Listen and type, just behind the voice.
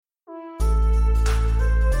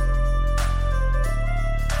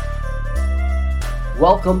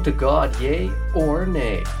Welcome to God Yay or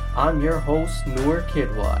Nay. I'm your host, Noor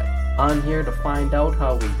Kidwai. I'm here to find out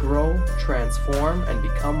how we grow, transform, and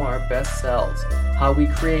become our best selves, how we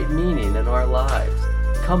create meaning in our lives.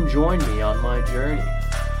 Come join me on my journey.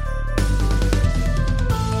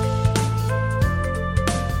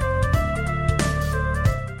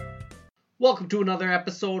 Welcome to another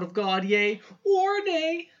episode of God Yay or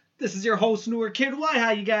Nay. This is your host, Noor Kidwai. How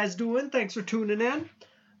you guys doing? Thanks for tuning in.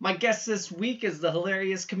 My guest this week is the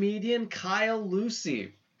hilarious comedian Kyle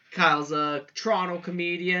Lucey. Kyle's a Toronto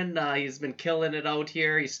comedian. He's been killing it out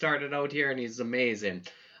here. He started out here and he's amazing.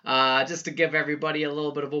 Just to give everybody a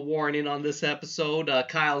little bit of a warning on this episode,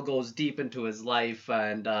 Kyle goes deep into his life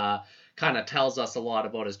and kind of tells us a lot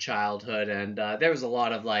about his childhood, and there was a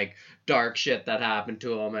lot of like dark shit that happened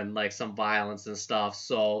to him and like some violence and stuff.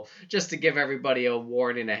 So just to give everybody a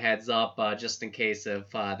warning, a heads up, just in case if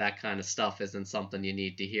that kind of stuff isn't something you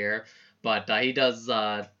need to hear. But he does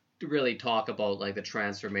really talk about like the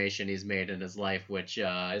transformation he's made in his life, which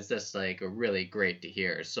is just like really great to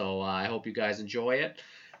hear. So I hope you guys enjoy it.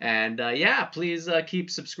 And yeah, please keep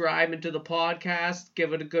subscribing to the podcast,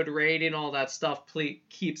 give it a good rating, all that stuff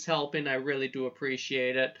keeps helping. I really do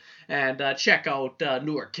appreciate it. And check out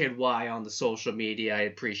Noor Kidwai on the social media. I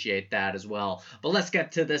appreciate that as well. But let's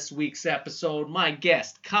get to this week's episode. My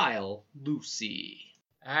guest, Kyle Lucey.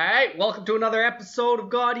 All right, welcome to another episode of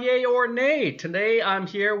God Yay or Nay. Today I'm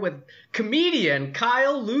here with comedian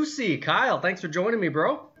Kyle Lucey. Kyle, thanks for joining me,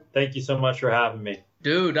 bro. Thank you so much for having me.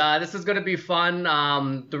 Dude, this is gonna be fun.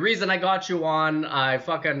 The reason I got you on, I've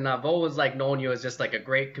always like known you as just like a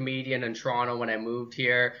great comedian in Toronto when I moved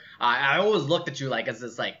here. I always looked at you like as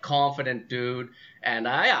this like confident dude, and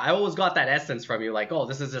I always got that essence from you, like, oh,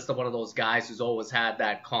 this is just one of those guys who's always had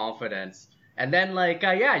that confidence. And then like,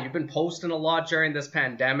 yeah, you've been posting a lot during this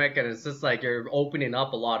pandemic, and it's just like you're opening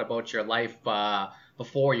up a lot about your life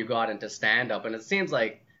before you got into stand-up, and it seems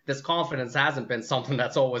like this confidence hasn't been something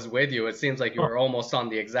that's always with you. It seems like you were almost on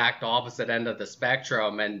the exact opposite end of the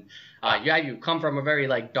spectrum. And yeah, you come from a very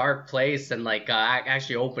like dark place and like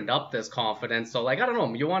actually opened up this confidence. So like, I don't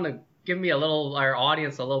know, you want to give me our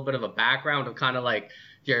audience a little bit of a background of kind of like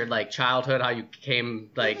your like childhood, how you came,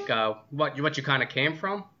 like what you kind of came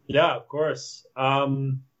from? Yeah, of course.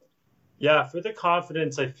 Yeah, for the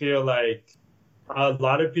confidence, I feel like a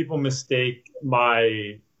lot of people mistake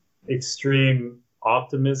my extreme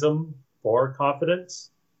optimism for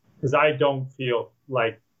confidence, because I don't feel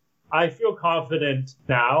like I feel confident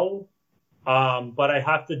now, but I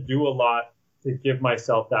have to do a lot to give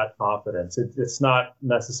myself that confidence. It's not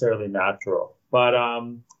necessarily natural. But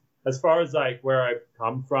as far as like where I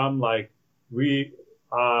come from, like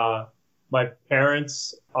my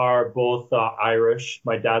parents are both Irish.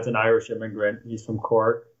 My dad's an Irish immigrant. He's from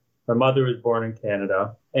Cork. My mother was born in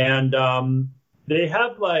Canada, and they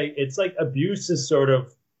have like, it's like abuse is sort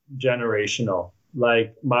of generational.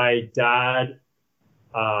 Like my dad,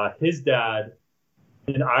 his dad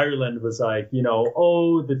in Ireland was like,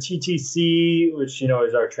 oh, the TTC, which,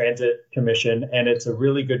 is our transit commission, and it's a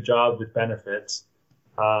really good job with benefits.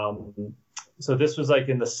 So this was like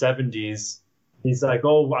in the 70s. He's like,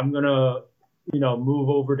 oh, I'm going to, move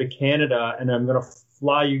over to Canada and I'm going to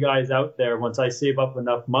fly you guys out there once I save up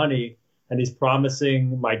enough money. And he's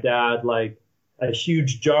promising my dad like a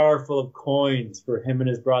huge jar full of coins for him and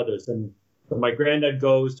his brothers. And so my granddad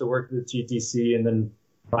goes to work at the TTC, and then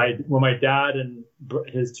when my dad and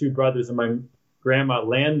his two brothers and my grandma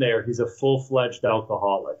land there, he's a full-fledged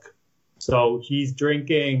alcoholic. So he's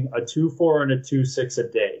drinking a 2-4 and a 2-6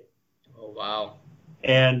 a day. Oh, wow.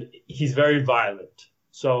 And he's very violent.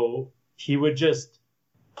 So he would just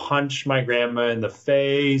punch my grandma in the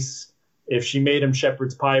face. If she made him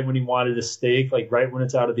shepherd's pie when he wanted a steak, like right when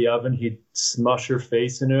it's out of the oven, he'd smush her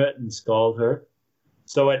face into it and scald her.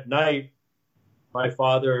 So at night, my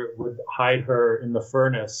father would hide her in the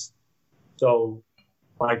furnace. So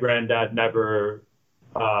my granddad never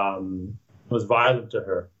was violent to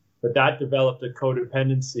her. But that developed a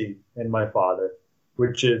codependency in my father,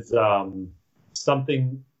 which is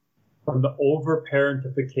something from the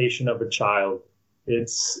over-parentification of a child.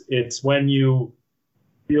 It's when you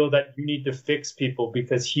feel that you need to fix people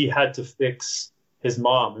because he had to fix his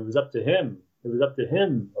mom. It was up to him.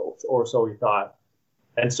 Or so he thought.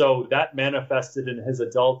 And so that manifested in his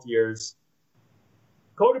adult years.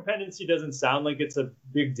 Codependency doesn't sound like it's a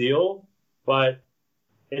big deal, but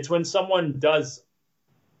it's when someone does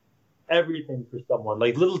everything for someone,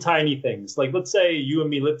 like little tiny things. Like let's say you and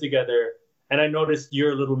me live together and I noticed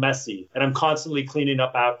you're a little messy and I'm constantly cleaning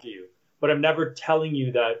up after you, but I'm never telling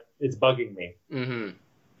you that it's bugging me. Mm-hmm.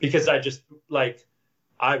 Because I just like,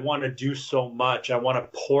 I want to do so much. I want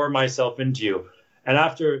to pour myself into you. And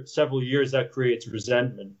after several years, that creates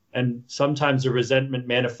resentment. And sometimes the resentment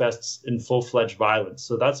manifests in full-fledged violence.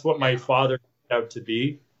 So that's what my father turned out to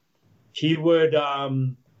be. He would,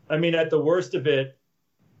 at the worst of it,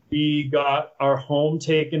 we got our home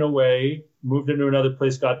taken away, moved into another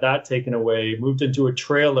place, got that taken away, moved into a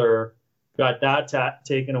trailer, got that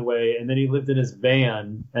taken away, and then he lived in his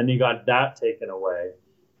van, and he got that taken away.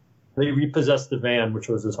 They repossessed the van, which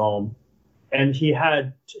was his home, and he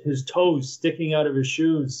had his toes sticking out of his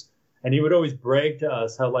shoes, and he would always brag to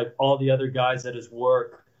us how, like, all the other guys at his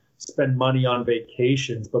work spend money on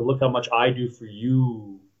vacations, but look how much I do for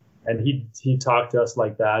you. And he talked to us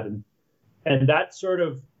like that, and that sort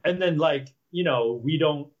of, and then, like, we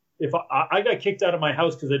don't, if I got kicked out of my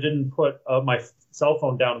house because I didn't put my cell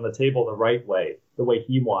phone down on the table the right way, the way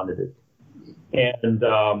he wanted it. And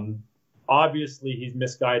obviously he's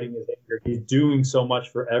misguiding his anger. He's doing so much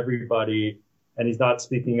for everybody and he's not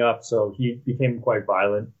speaking up. So he became quite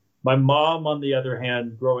violent. My mom, on the other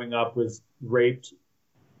hand, growing up was raped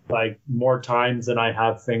like more times than I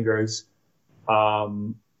have fingers.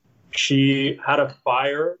 She had a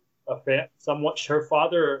fire. Her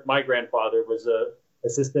father, my grandfather, was a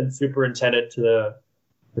assistant superintendent to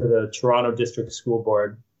the Toronto District School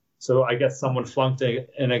Board. So I guess someone flunked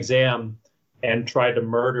an exam and tried to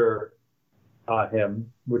murder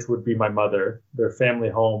him, which would be my mother, their family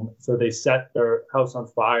home. So they set their house on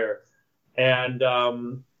fire. And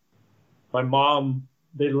my mom,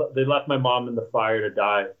 they left my mom in the fire to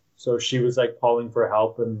die. So she was like calling for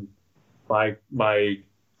help, and my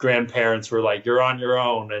grandparents were like, "You're on your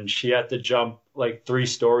own," and she had to jump like 3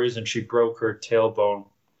 stories and she broke her tailbone.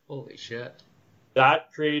 Holy shit.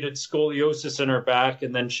 That created scoliosis in her back,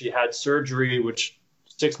 and then she had surgery, which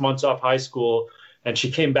 6 months off high school, and she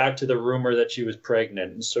came back to the rumor that she was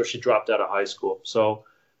pregnant, and so she dropped out of high school. So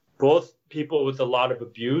both people with a lot of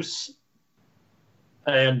abuse,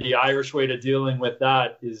 and the Irish way to dealing with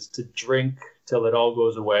that is to drink till it all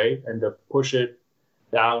goes away and to push it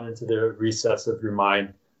down into the recess of your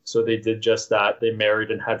mind. So they did just that. They married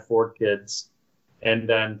and had 4 kids. And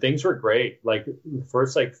then things were great. Like the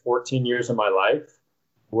first 14 years of my life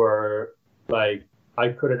were like, I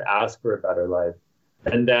couldn't ask for a better life.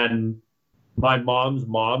 And then my mom's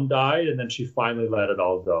mom died, and then she finally let it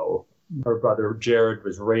all go. Her brother Jared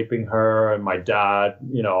was raping her, and my dad,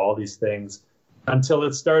 all these things, until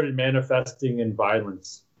it started manifesting in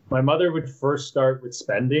violence. My mother would first start with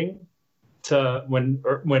spending. To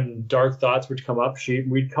when dark thoughts would come up,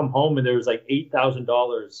 we'd come home and there was like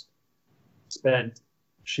 $8,000 spent.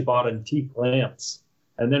 She bought antique lamps,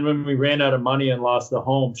 and then when we ran out of money and lost the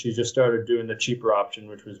home, she just started doing the cheaper option,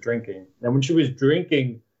 which was drinking. And when she was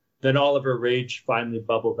drinking, then all of her rage finally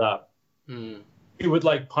bubbled up. She would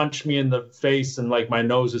like punch me in the face, and like my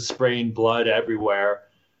nose is spraying blood everywhere,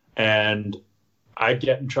 and I'd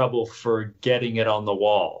get in trouble for getting it on the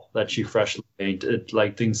wall that she freshly painted,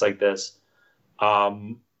 like things like this.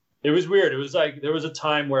 It was weird. It was like there was a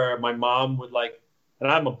time where my mom would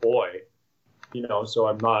and I'm a boy, so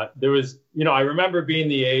I'm not. There was, I remember being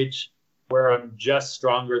the age where I'm just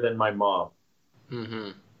stronger than my mom. Mm-hmm.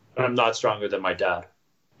 And I'm not stronger than my dad.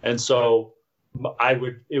 And so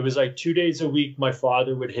it was like 2 days a week my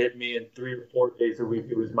father would hit me, and 3 or 4 days a week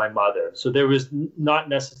it was my mother. So there was not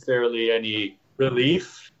necessarily any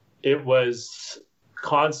relief. It was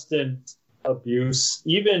constant abuse.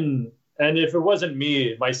 And if it wasn't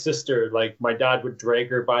me, my sister, like my dad would drag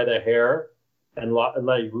her by the hair, and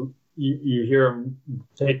like you hear him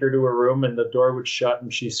take her to her room, and the door would shut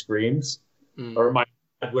and she screams. Or my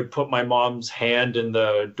dad would put my mom's hand in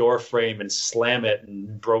the door frame and slam it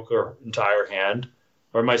and broke her entire hand.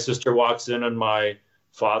 Or my sister walks in and my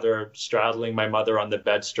father straddling my mother on the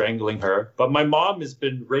bed, strangling her. But my mom has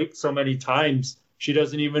been raped so many times, she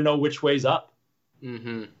doesn't even know which way's up.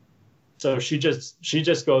 Mm-hmm. So she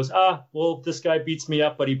just goes, well, this guy beats me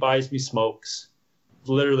up, but he buys me smokes.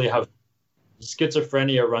 Literally how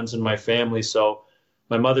schizophrenia runs in my family. So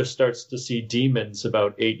my mother starts to see demons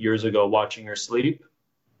about 8 years ago watching her sleep.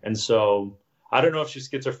 And so I don't know if she's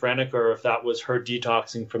schizophrenic or if that was her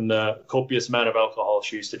detoxing from the copious amount of alcohol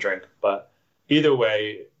she used to drink. But either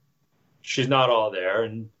way, she's not all there.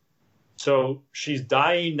 And so she's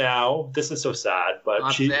dying now. This is so sad.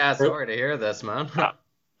 But sorry to hear this, man.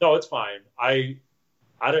 No, it's fine. I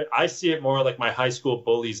see it more like my high school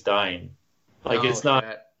bullies dying. Like it's not.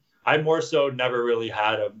 Shit. I more so never really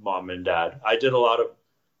had a mom and dad.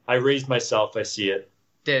 I raised myself. I see it.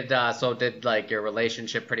 Did like your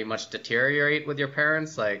relationship pretty much deteriorate with your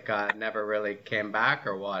parents? Like never really came back,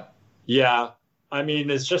 or what? Yeah, I mean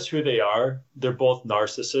it's just who they are. They're both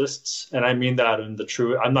narcissists, and I mean that in the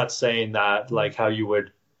true. I'm not saying that like how you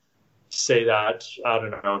would say that, I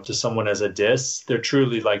don't know, to someone as a diss. They're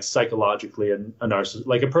truly like psychologically a narcissist.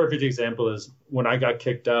 Like a perfect example is when I got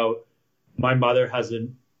kicked out, my mother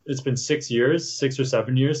hasn't, it's been 6 or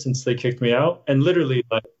 7 years since they kicked me out. And literally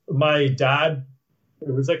like my dad,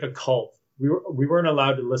 it was like a cult. We weren't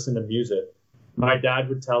allowed to listen to music. My dad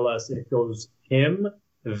would tell us it goes him,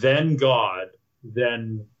 then God,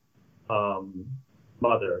 then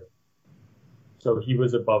mother. So he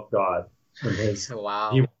was above God. And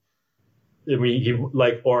Wow. He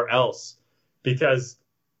like, or else, because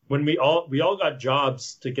when we all got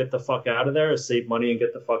jobs to get the fuck out of there, save money and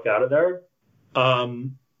get the fuck out of there.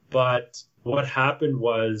 But what happened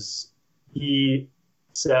was he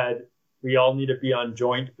said we all need to be on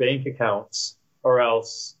joint bank accounts or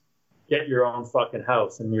else get your own fucking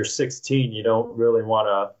house. And you're 16, you don't really want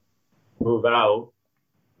to move out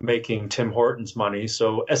making Tim Hortons money.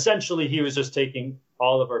 So essentially he was just taking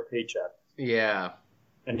all of our paycheck. Yeah.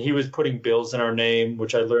 And he was putting bills in our name,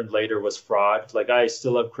 which I learned later was fraud. Like I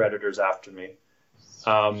still have creditors after me.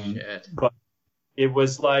 Shit. But it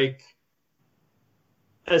was like,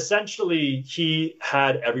 essentially he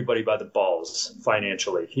had everybody by the balls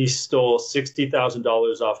financially. He stole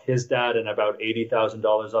 $60,000 off his dad and about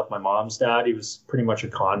 $80,000 off my mom's dad. He was pretty much a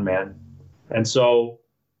con man. And so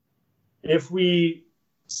if we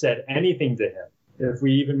said anything to him, if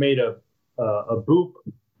we even made a boop,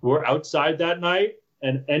 we're outside that night,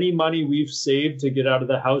 and any money we've saved to get out of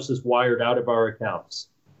the house is wired out of our accounts.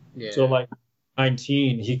 Yeah. So like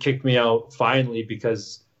 19, he kicked me out finally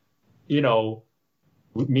because, you know,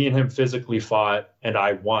 me and him physically fought and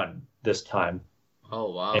I won this time.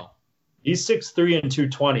 Oh, wow. And he's 6'3" and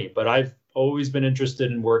 220, but I've always been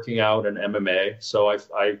interested in working out and MMA. So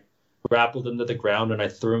I grappled him to the ground and I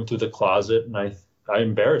threw him through the closet and I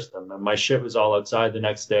embarrassed him. And my shit was all outside the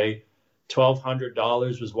next day.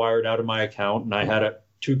 $1,200 was wired out of my account, and I had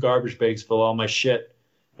 2 garbage bags full of all my shit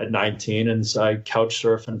at 19. And so I couch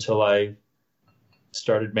surfed until I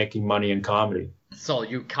started making money in comedy. So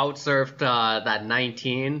you couch surfed that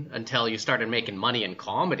 19 until you started making money in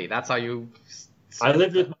comedy. That's how you.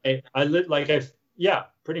 Yeah,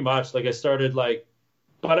 pretty much. Like I started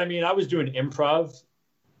but I mean, I was doing improv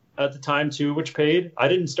at the time too, which paid. I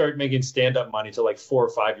didn't start making stand-up money till like 4 or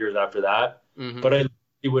 5 years after that. Mm-hmm. But I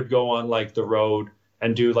would go on like the road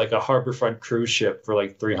and do like a Harborfront cruise ship for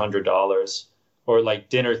like $300 or like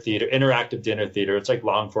dinner theater, interactive dinner theater. It's like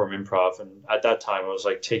long form improv. And at that time I was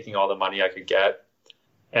like taking all the money I could get.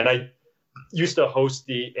 And I used to host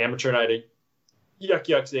the amateur night at Yuck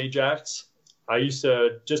Yucks Ajax. I used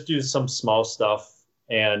to just do some small stuff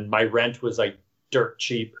and my rent was like dirt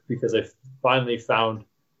cheap because I finally found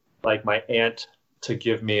like my aunt to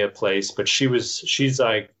give me a place, but she's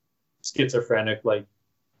like schizophrenic. Like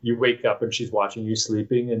you wake up and she's watching you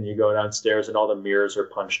sleeping and you go downstairs and all the mirrors are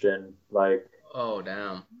punched in. Like, oh,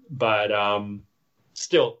 damn. But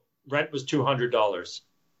still rent was $200.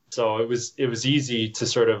 So it was easy to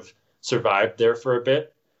sort of survive there for a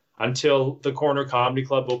bit until the Corner Comedy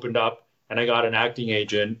Club opened up and I got an acting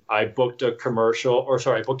agent. I booked a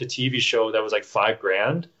TV show that was like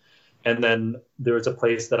 $5,000. And then there was a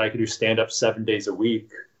place that I could do stand-up 7 days a week,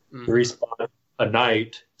 3 spots a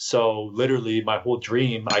night. So literally my whole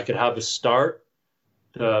dream, I could have a start.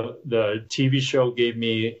 The TV show gave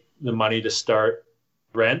me the money to start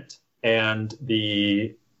rent, and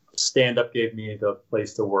the stand-up gave me the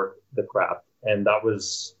place to work the craft. And that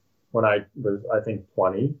was when I was, I think,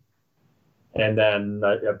 20. And then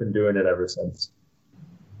I've been doing it ever since.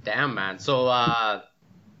 Damn, man. So,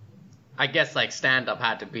 I guess like stand-up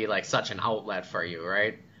had to be like such an outlet for you,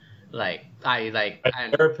 right? My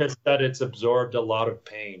therapist said it's absorbed a lot of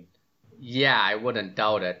pain. Yeah, I wouldn't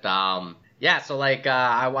doubt it. Yeah, so like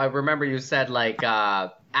I remember you said like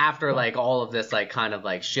after like all of this like kind of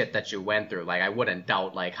like shit that you went through, like I wouldn't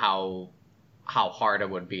doubt like how hard it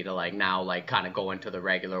would be to like now like kind of go into the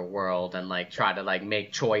regular world and like try to like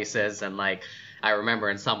make choices. And like I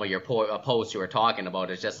remember in some of your posts you were talking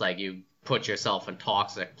about, it's just like you put yourself in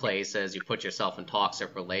toxic places, you put yourself in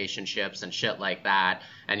toxic relationships and shit like that,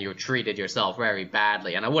 and you treated yourself very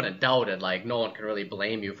badly. And I wouldn't doubt it, like no one can really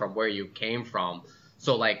blame you from where you came from.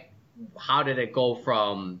 So like how did it go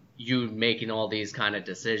from you making all these kind of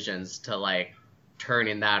decisions to like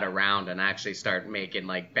turning that around and actually start making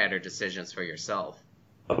like better decisions for yourself?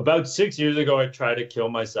 About 6 years ago I tried to kill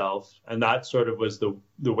myself, and that sort of was the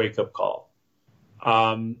wake-up call.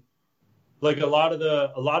 Like a lot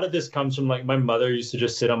of this comes from like my mother used to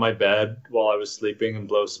just sit on my bed while I was sleeping and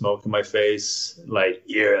blow smoke in my face, like,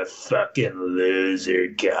 "You're a fucking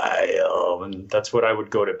loser, Kyle." And that's what I would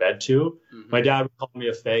go to bed to. Mm-hmm. My dad would call me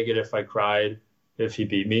a faggot if I cried, if he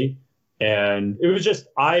beat me. And it was just,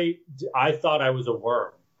 I thought I was a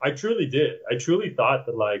worm. I truly did. I truly thought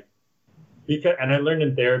that, like, because, and I learned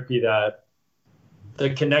in therapy that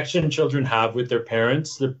the connection children have with their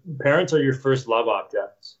parents, the parents are your first love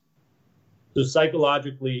objects. So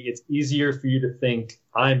psychologically, it's easier for you to think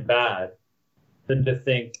I'm bad than to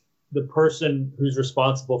think the person who's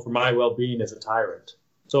responsible for my well-being is a tyrant.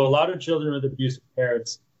 So a lot of children with abusive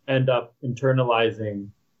parents end up internalizing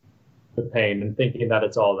the pain and thinking that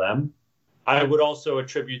it's all them. I would also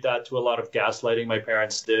attribute that to a lot of gaslighting my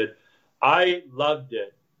parents did. I loved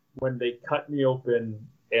it when they cut me open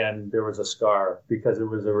and there was a scar, because it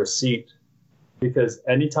was a receipt. Because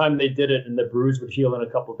anytime they did it and the bruise would heal in a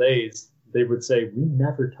couple of days, they would say, "We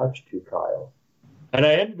never touched you, Kyle." And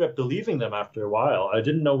I ended up believing them after a while. I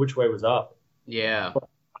didn't know which way was up. Yeah. But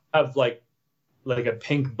I have like a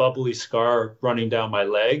pink bubbly scar running down my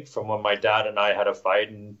leg from when my dad and I had a fight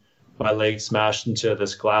and my leg smashed into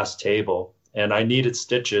this glass table and I needed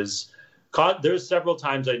stitches. There's several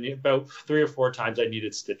times about 3 or 4 times I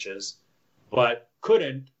needed stitches, but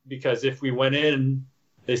couldn't, because if we went in,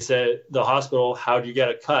 they said, the hospital, "How do you get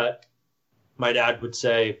a cut?" My dad would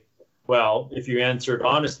say, "Well, if you answered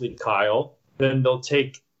honestly, Kyle, then they'll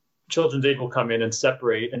take Children's Aid will come in and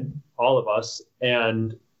separate and all of us,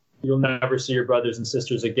 and you'll never see your brothers and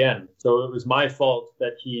sisters again." So it was my fault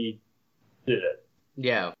that he did it.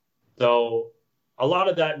 Yeah. So a lot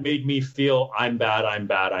of that made me feel I'm bad,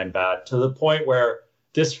 to the point where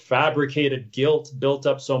this fabricated guilt built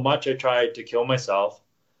up so much I tried to kill myself.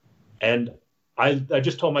 And I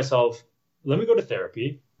just told myself, let me go to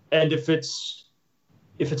therapy. And if it's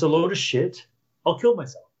a load of shit, I'll kill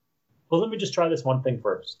myself. Well, let me just try this one thing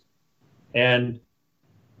first. And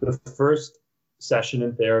the first session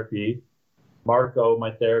in therapy, Marco,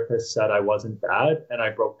 my therapist, said I wasn't bad, and I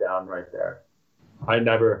broke down right there. I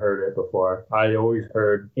never heard it before. I always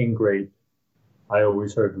heard ingrate. I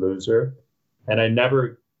always heard loser. And I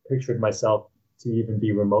never pictured myself to even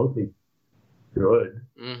be remotely good.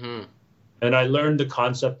 Mm-hmm. And I learned the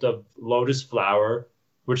concept of lotus flower,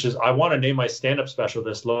 which is, I want to name my stand-up special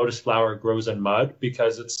this, Lotus Flower Grows in Mud,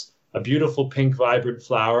 because it's a beautiful pink, vibrant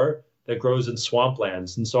flower that grows in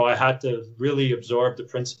swamplands. And so I had to really absorb the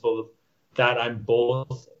principle that I'm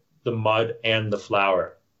both the mud and the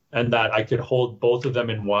flower, and that I could hold both of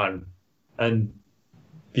them in one and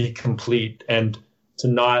be complete, and to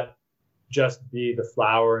not just be the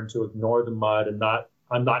flower and to ignore the mud, and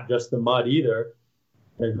I'm not just the mud either,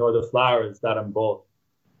 and ignore the flowers, that I'm both.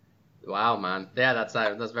 Wow, man. Yeah, that's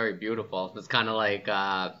very beautiful. It's kind of like,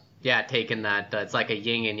 taking that, it's like a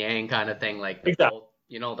yin and yang kind of thing. Like, exactly.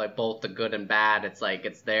 Both, like both the good and bad, it's like,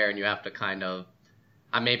 it's there and you have to kind of,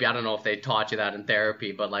 maybe, I don't know if they taught you that in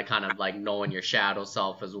therapy, but like kind of like knowing your shadow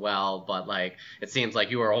self as well. But like, it seems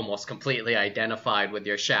like you were almost completely identified with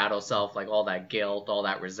your shadow self, like all that guilt, all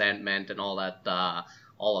that resentment, and all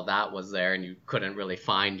of that was there, and you couldn't really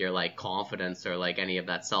find your like confidence or like any of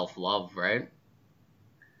that self-love, right?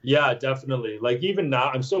 Yeah, definitely. Like even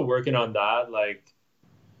now, I'm still working on that. Like,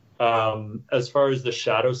 as far as the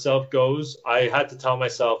shadow self goes, I had to tell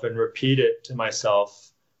myself and repeat it to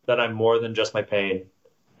myself that I'm more than just my pain.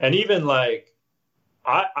 And even like,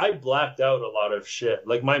 I blacked out a lot of shit.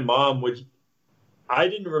 Like my mom I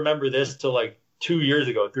didn't remember this till like 3 years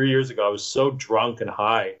ago. I was so drunk and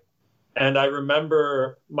high. And I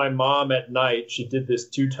remember my mom at night, she did this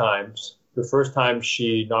 2 times. The first time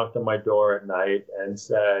she knocked on my door at night and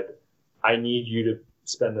said, "I need you to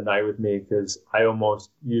spend the night with me because I almost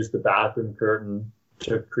used the bathroom curtain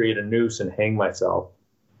to create a noose and hang myself.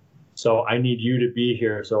 So I need you to be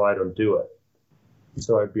here so I don't do it."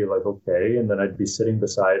 So I'd be like, okay. And then I'd be sitting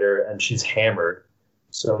beside her and she's hammered.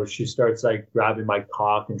 So she starts like grabbing my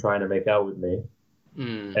cock and trying to make out with me.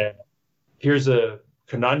 Mm. And here's a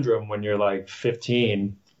conundrum when you're like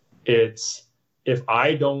 15. It's, if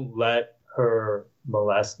I don't let her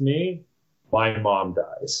molest me, my mom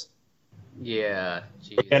dies. Yeah.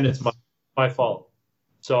 Jesus. And it's my fault.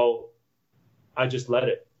 So I just let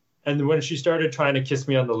it. And when she started trying to kiss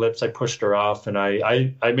me on the lips, I pushed her off, and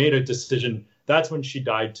I made a decision. That's when she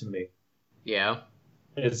died to me. Yeah.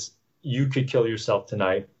 It's, you could kill yourself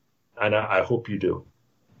tonight, and I hope you do.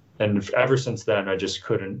 And ever since then, I just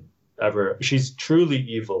couldn't ever. She's truly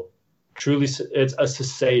evil. Truly, it's a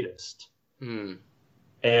sadist. Mm.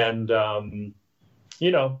 And,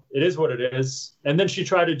 it is what it is. And then she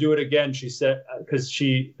tried to do it again. She said, because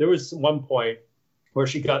there was one point where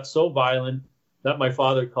she got so violent that my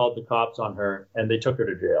father called the cops on her and they took her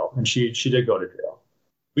to jail. And she did go to jail.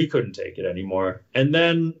 We couldn't take it anymore. And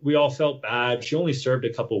then we all felt bad. She only served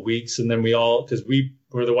a couple of weeks. And then because we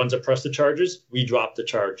were the ones that pressed the charges, we dropped the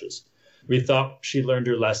charges. We thought she learned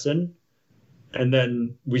her lesson. And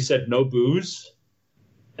then we said no booze.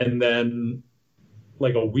 And then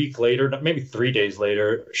like a week later, maybe 3 days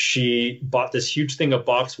later, she bought this huge thing of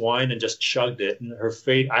boxed wine and just chugged it. And her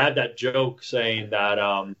face, I had that joke saying that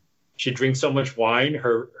she drinks so much wine,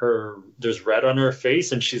 her there's red on her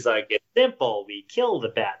face, and she's like, "It's simple, we kill the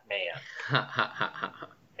Batman."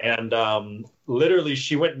 And literally,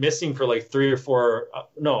 she went missing for like 3 or 4.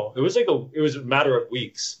 No, it was a matter of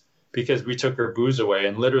weeks because we took her booze away,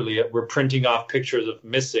 and literally we're printing off pictures of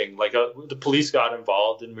missing. Like the police got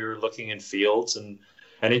involved, and we were looking in fields, and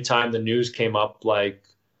anytime the news came up, like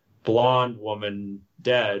blonde woman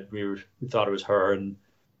dead, we thought it was her. And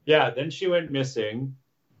yeah, then she went missing,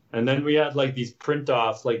 and then we had like these print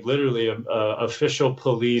offs, like literally a official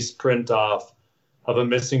police print off of a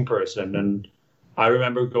missing person. And I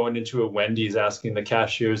remember going into a Wendy's asking the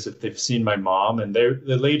cashiers if they've seen my mom, and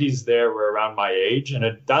the ladies there were around my age,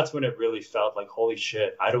 and that's when it really felt like, holy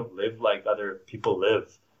shit, I don't live like other people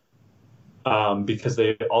live, because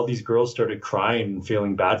all these girls started crying and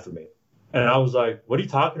feeling bad for me, and I was like, what are you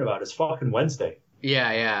talking about? It's fucking Wednesday.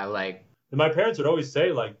 Yeah, like. And my parents would always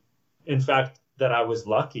say, like, in fact, that I was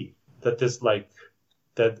lucky that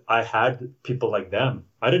that I had people like them.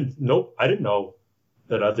 I didn't know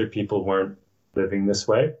that other people weren't living this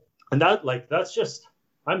way. And that's just,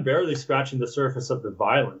 I'm barely scratching the surface of the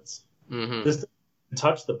violence. Mm-hmm. This didn't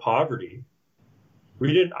touch the poverty.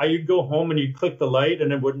 You'd go home and you'd click the light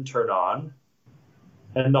and it wouldn't turn on.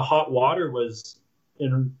 And the hot water was,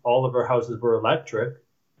 in all of our houses were electric.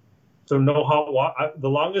 So no hot water. The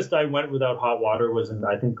longest I went without hot water was in,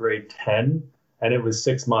 I think, grade 10. And it was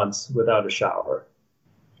 6 months without a shower.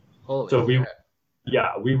 Holy so shit.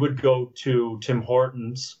 we would go to Tim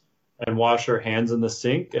Hortons and wash our hands in the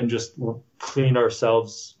sink and just clean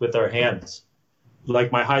ourselves with our hands.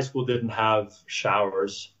 Like my high school didn't have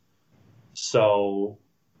showers. So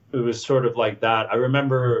it was sort of like that. I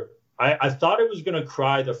remember I thought I was going to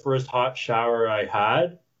cry the first hot shower I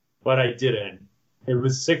had, but I didn't. It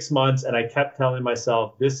was 6 months and I kept telling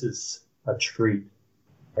myself, this is a treat.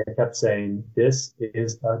 I kept saying, this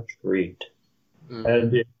is a treat.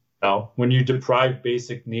 And when you deprive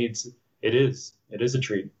basic needs, it is a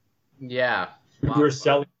treat. Yeah. We were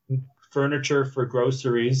selling furniture for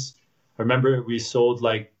groceries. I remember we sold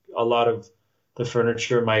like a lot of the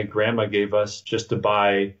furniture my grandma gave us just to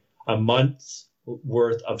buy a month's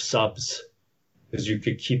worth of subs, because you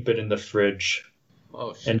could keep it in the fridge.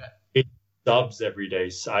 Oh shit. And ate subs every day.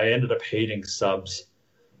 So I ended up hating subs.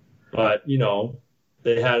 But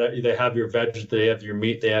they have your veg, they have your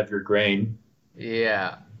meat, they have your grain.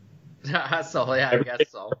 Yeah. So yeah, I guess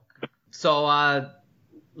so. So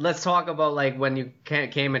let's talk about like when you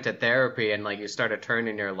came into therapy and like you started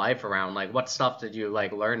turning your life around. Like what stuff did you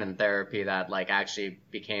like learn in therapy that like actually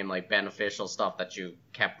became like beneficial stuff that you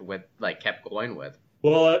kept going with?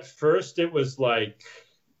 Well, at first it was like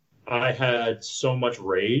I had so much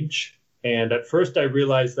rage, and at first I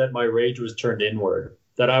realized that my rage was turned inward,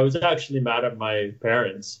 that I was actually mad at my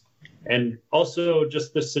parents, and also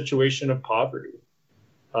just the situation of poverty,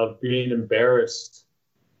 of being embarrassed.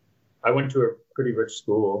 I went to a pretty rich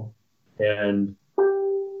school, and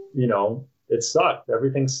it sucked.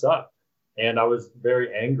 Everything sucked, and I was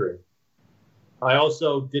very angry. I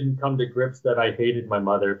also didn't come to grips that I hated my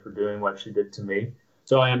mother for doing what she did to me,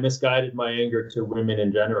 so I misguided my anger to women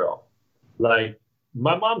in general. Like,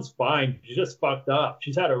 my mom's fine, she just fucked up,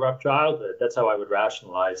 she's had a rough childhood. That's how I would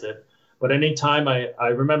rationalize it. But anytime I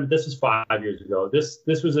remember, this was 5 years ago,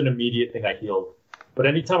 this was an immediate thing I healed. But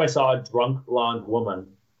anytime I saw a drunk blonde woman,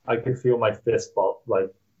 I could feel my fist go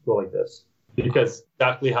like this, because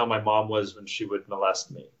exactly how my mom was when she would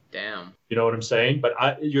molest me. Damn. You know what I'm saying? But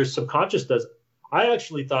your subconscious does. I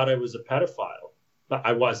actually thought I was a pedophile, but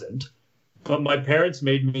I wasn't. But my parents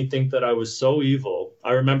made me think that I was so evil.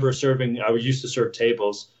 I remember I used to serve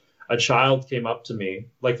tables. A child came up to me,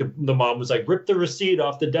 like the mom was like, rip the receipt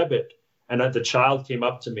off the debit. And the child came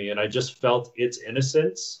up to me, and I just felt its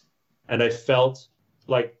innocence. And I felt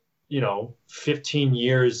like, 15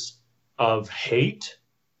 years of hate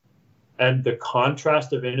and the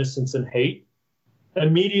contrast of innocence and hate.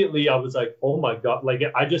 Immediately I was like, oh my God, like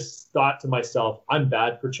I just thought to myself, I'm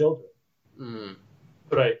bad for children. Mm.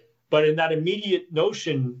 But in that immediate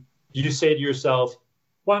notion, you just say to yourself,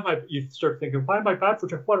 you start thinking, why am I bad for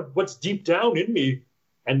children? What's deep down in me?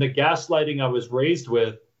 And the gaslighting I was raised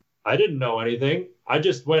with, I didn't know anything. I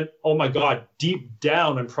just went, oh my God, deep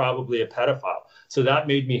down, I'm probably a pedophile. So that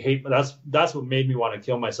made me hate. That's what made me want to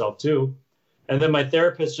kill myself too. And then my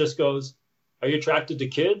therapist just goes, are you attracted to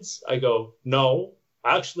kids? I go, no,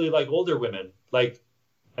 I actually like older women.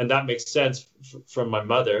 And that makes sense from my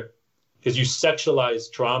mother. because you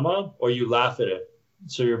sexualize trauma or you laugh at it.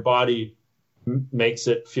 So your body makes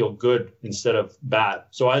it feel good instead of bad.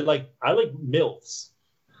 So I like MILFs.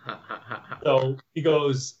 So he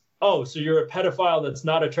goes, oh, so you're a pedophile that's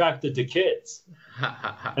not attracted to kids.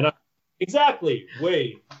 And I, exactly.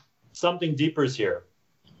 Wait, something deeper is here.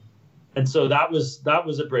 And so that was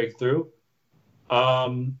a breakthrough. A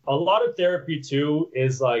lot of therapy too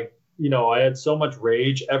is like, you know, I had so much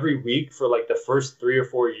rage every week for like the first 3 or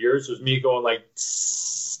 4 years was me going like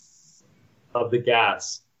of the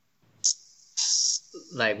gas.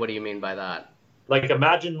 Like, what do you mean by that? Like,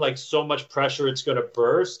 imagine like so much pressure it's going to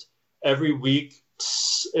burst every week.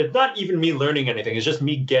 It's not even me learning anything. It's just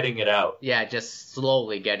me getting it out. Yeah, just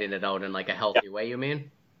slowly getting it out in like a healthy way, you mean?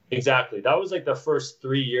 Exactly. That was like the first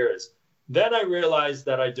 3 years. Then I realized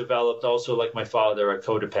that I developed also, like my father, a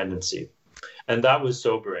codependency. And that was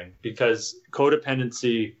sobering because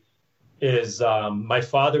codependency is my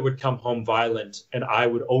father would come home violent and I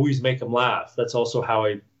would always make him laugh. That's also how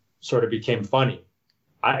I sort of became funny.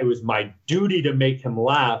 It was my duty to make him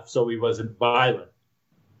laugh so he wasn't violent.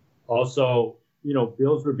 Also, you know,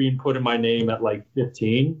 bills were being put in my name at like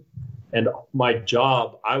 15. And my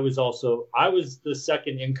job, I was the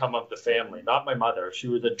second income of the family, not my mother. She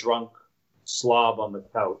was a drunk slob on the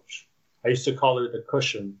couch. I used to call her the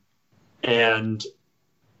cushion. And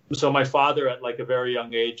so my father at like a very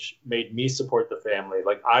young age made me support the family.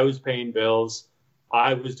 Like I was paying bills.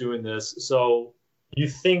 I was doing this. So you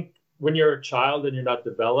think when you're a child and you're not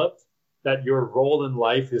developed, that your role in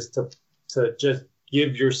life is to just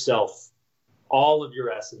give yourself all of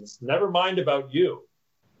your essence. Never mind about you,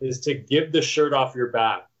 is to give the shirt off your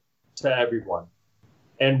back to everyone.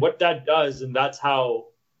 And what that does, and that's how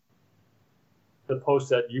the post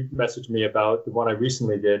that you messaged me about, the one I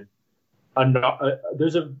recently did,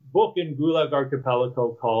 there's a book in Gulag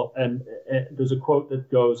Archipelago called, and there's a quote that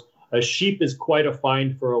goes, "A sheep is quite a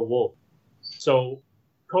find for a wolf." So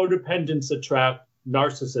codependents attract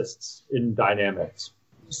narcissists in dynamics.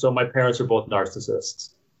 So my parents are both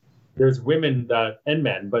narcissists. There's women and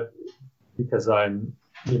men, but because I'm,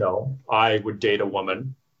 you know, I would date a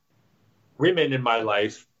woman. Women in my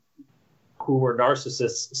life who were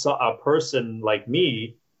narcissists saw a person like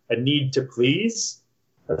me, a need to please,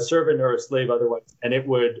 a servant or a slave otherwise, and it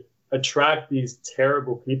would attract these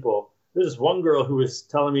terrible people. There's this one girl who was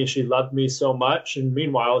telling me she loved me so much, and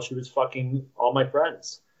meanwhile she was fucking all my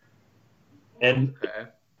friends. And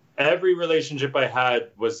every relationship I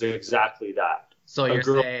had was exactly that. So you're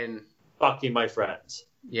saying fucking my friends.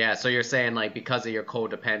 Yeah, so you're saying like because of your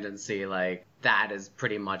codependency, like that is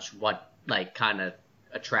pretty much what like kind of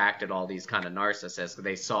attracted all these kind of narcissists.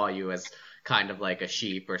 They saw you as kind of like a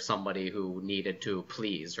sheep or somebody who needed to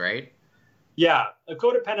please, right? Yeah, a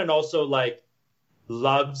codependent also like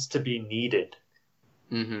loves to be needed.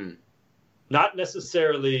 Mm-hmm. Not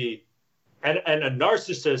necessarily, and a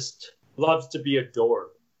narcissist loves to be adored.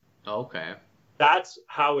 Okay. That's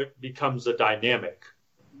how it becomes a dynamic.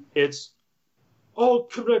 It's, oh,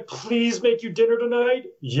 could I please make you dinner tonight?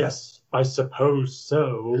 Yes, I suppose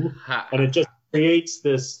so. And it just creates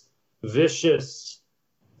this vicious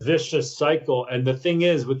cycle. And the thing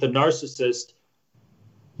is, with the narcissist,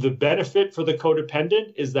 the benefit for the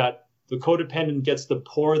codependent is that the codependent gets to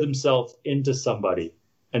pour themselves into somebody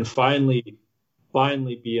and finally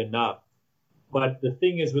be enough. But the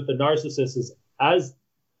thing is with the narcissist is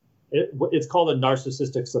it's called a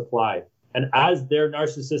narcissistic supply. And as their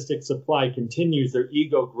narcissistic supply continues, their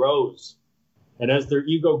ego grows. And as their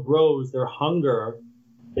ego grows, their hunger,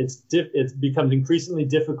 it becomes increasingly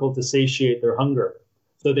difficult to satiate their hunger.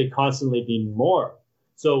 So they constantly need more.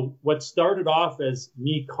 So what started off as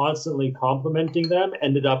me constantly complimenting them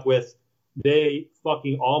ended up with they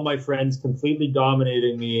fucking all my friends completely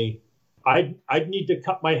dominating me. I'd need to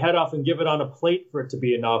cut my head off and give it on a plate for it to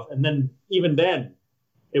be enough. And then even then,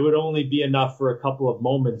 it would only be enough for a couple of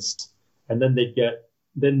moments. And then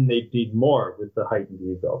they'd need more with the heightened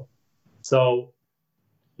ego. So,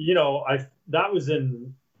 you know, that was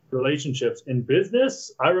in relationships. In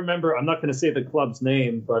business, I remember, I'm not going to say the club's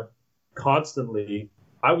name, but constantly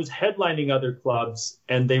I was headlining other clubs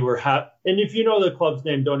and they were and if you know the club's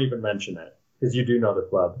name, don't even mention it because you do know the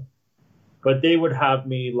club. But they would have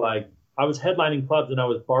me like, I was headlining clubs and I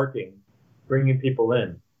was barking, bringing people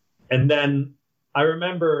in. And then I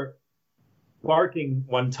remember barking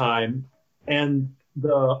one time and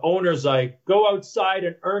the owner's like, go outside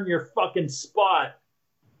and earn your fucking spot.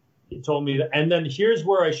 He told me that. And then here's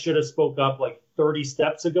where I should have spoke up like 30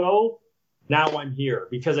 steps ago. Now I'm here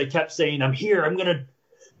because I kept saying, I'm here. I'm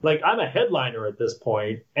a headliner at this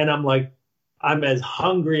point. And I'm as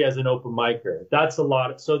hungry as an open micer. That's a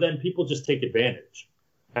lot. So then people just take advantage.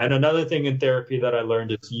 And another thing in therapy that I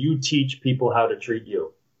learned is you teach people how to treat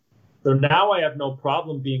you. So now I have no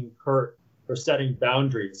problem being hurt or setting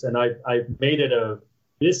boundaries. And I've made it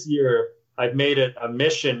this year, I've made it a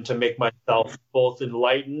mission to make myself both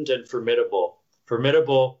enlightened and formidable.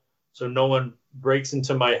 Formidable, so no one breaks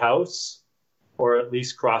into my house or at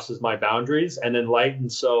least crosses my boundaries, and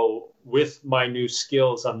enlightened, so with my new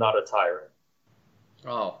skills, I'm not a tyrant.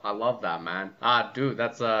 Oh, I love that, man. Dude,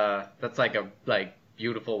 that's like a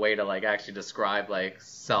beautiful way to like actually describe like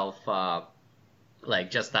self, like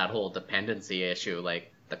just that whole dependency issue,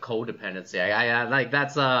 like the codependency. I like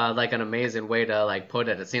that's like an amazing way to like put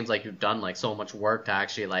it. It seems like you've done like so much work to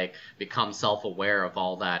actually like become self-aware of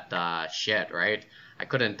all that shit, right? I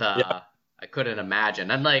couldn't imagine.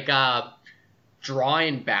 And like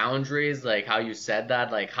drawing boundaries, like how you said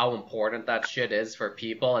that, like how important that shit is for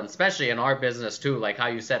people, and especially in our business too, like how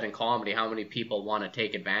you said in comedy, how many people want to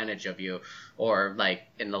take advantage of you, or like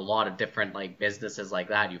in a lot of different like businesses like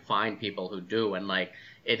that, you find people who do, and like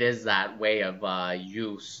it is that way of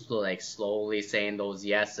you like slowly saying those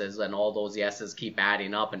yeses, and all those yeses keep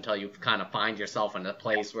adding up until you kind of find yourself in a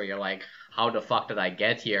place where you're like, how the fuck did I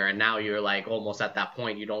get here? And now you're like almost at that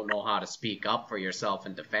point you don't know how to speak up for yourself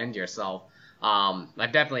and defend yourself.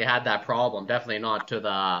 I've definitely had that problem, definitely not to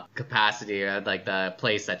the capacity or like the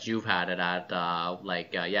place that you've had it at.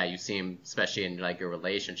 Yeah, you seem, especially in like your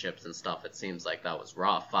relationships and stuff, it seems like that was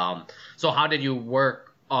rough. So how did you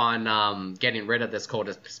work on getting rid of this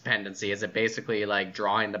codependency? Is it basically like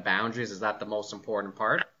drawing the boundaries? Is that the most important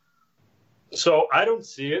part? So I don't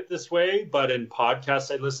see it this way, but in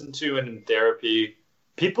podcasts I listen to and in therapy,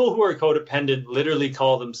 people who are codependent literally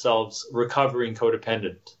call themselves recovering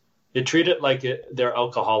codependent. They treat it like they're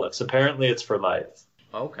alcoholics. Apparently, it's for life.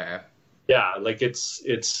 Okay. Yeah, like it's.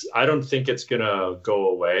 I don't think it's gonna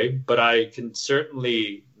go away, but I can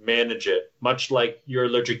certainly manage it. Much like you're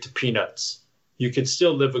allergic to peanuts, you can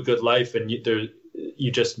still live a good life, and you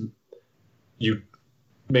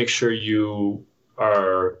make sure you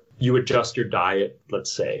adjust your diet.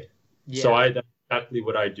 Let's say. Yeah. So that's exactly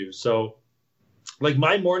what I do. So, like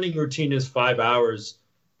my morning routine is 5 hours.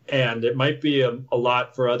 And it might be a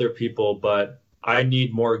lot for other people, but I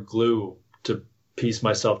need more glue to piece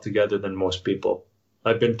myself together than most people.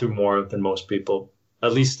 I've been through more than most people,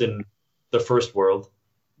 at least in the first world.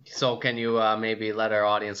 So can you maybe let our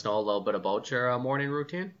audience know a little bit about your morning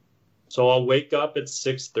routine? So I'll wake up at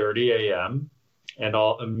 6:30 a.m. and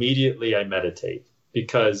I meditate,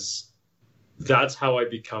 because that's how I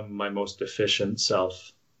become my most efficient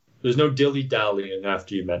self. There's no dilly-dallying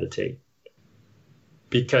after you meditate,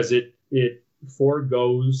 because it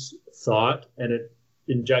foregoes thought and it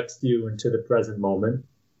injects you into the present moment.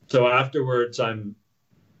 So afterwards, I'm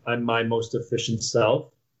my most efficient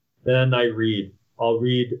self. Then I read.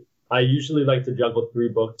 I usually like to juggle 3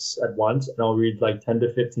 books at once, and I'll read like 10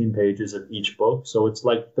 to 15 pages of each book. So it's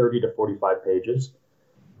like 30 to 45 pages.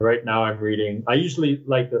 Right now I'm reading, I usually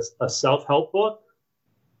like a self-help book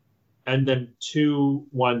and then 2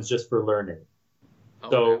 ones just for learning.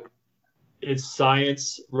 Okay. So it's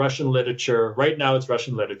science, Russian literature. Right now it's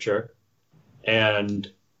Russian literature.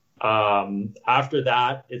 And after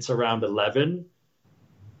that, it's around 11.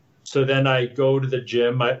 So then I go to the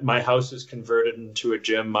gym. My house is converted into a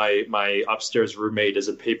gym. My upstairs roommate is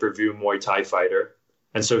a pay-per-view Muay Thai fighter.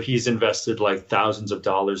 And so he's invested like thousands of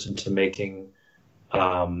dollars into making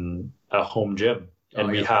a home gym. And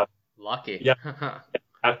we have... Lucky. Yeah,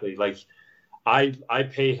 exactly. Like I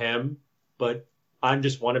pay him, but I'm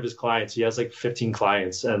just one of his clients. He has like 15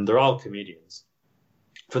 clients, and they're all comedians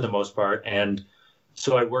for the most part. And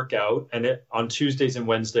so I work out, and on Tuesdays and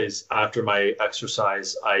Wednesdays after my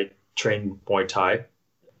exercise, I train Muay Thai.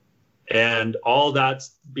 And all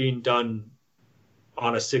that's being done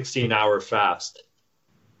on a 16-hour fast.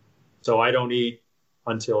 So I don't eat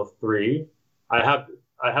until 3. I have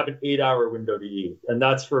an 8-hour window to eat, and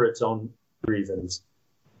that's for its own reasons.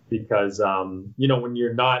 Because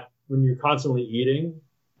when you're constantly eating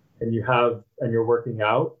and you're working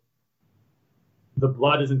out, the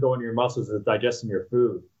blood isn't going to your muscles, it's digesting your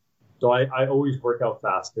food. So I always work out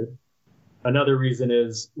fasted. Another reason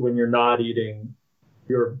is when you're not eating,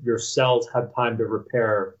 your cells have time to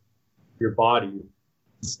repair your body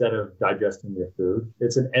instead of digesting your food.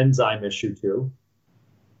 It's an enzyme issue too.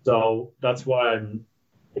 So that's why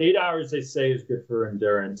 8 hours, they say, is good for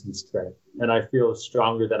endurance and strength. And I feel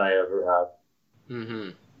stronger than I ever have. Mm-hmm.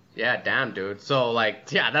 Yeah, damn, dude. So,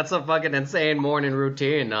 like, yeah, that's a fucking insane morning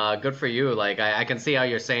routine. Good for you. Like, I can see how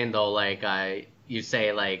you're saying, though, like, you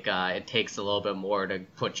say, like, it takes a little bit more to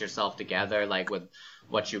put yourself together, like, with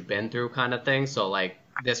what you've been through kind of thing. So, like,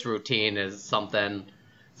 this routine is something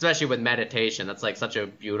especially with meditation, that's like such a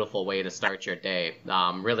beautiful way to start your day.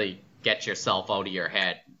 Really get yourself out of your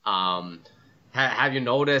head. Have you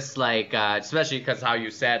noticed, like, especially because how you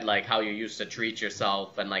said, like, how you used to treat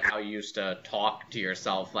yourself and, like, how you used to talk to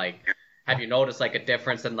yourself, like, have you noticed, like, a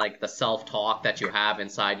difference in, like, the self-talk that you have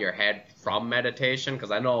inside your head from meditation? Because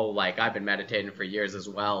I know, like, I've been meditating for years as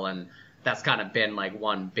well, and that's kind of been, like,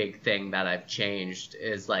 one big thing that I've changed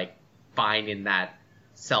is, like, finding that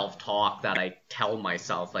self-talk that I tell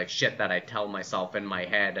myself, like shit that I tell myself in my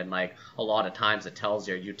head, and like a lot of times it tells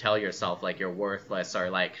you tell yourself like you're worthless,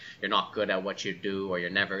 or like you're not good at what you do, or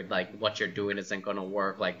you're never, like, what you're doing isn't gonna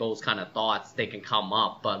work. Like those kind of thoughts, they can come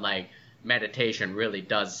up, but like meditation really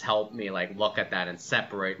does help me like look at that and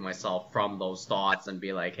separate myself from those thoughts and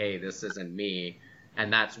be like, hey, this isn't me.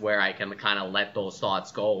 And that's where I can kind of let those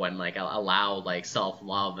thoughts go and like allow like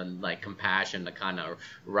self-love and like compassion to kind of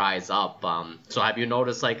rise up. So have you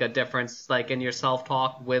noticed like a difference like in your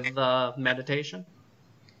self-talk with meditation?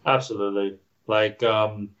 Absolutely. Like,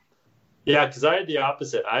 yeah, because I had the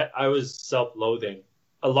opposite. I was self-loathing.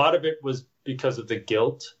 A lot of it was because of the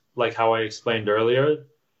guilt, like how I explained earlier.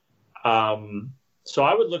 So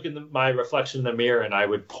I would look in my reflection in the mirror and I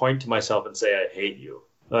would point to myself and say, I hate you.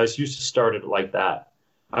 I used to start it like that.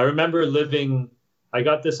 I remember I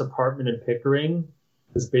got this apartment in Pickering,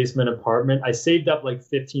 this basement apartment. I saved up like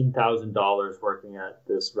 $15,000 working at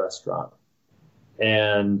this restaurant.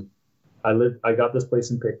 And I got this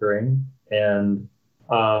place in Pickering, and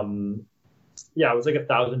yeah, it was like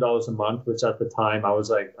 $1,000 a month, which at the time I was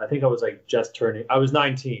 19.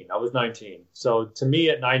 I was 19. So to me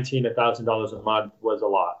at 19, $1,000 a month was a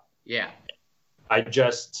lot. Yeah. I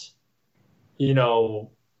just,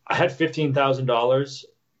 I had $15,000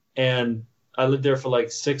 and I lived there for like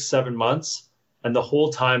 6-7 months. And the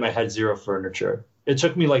whole time I had zero furniture. It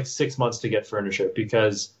took me like 6 months to get furniture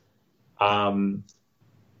because I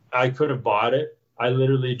could have bought it. I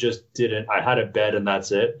literally just didn't. I had a bed and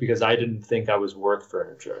that's it because I didn't think I was worth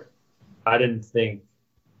furniture. I didn't think,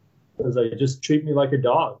 it was like, just treat me like a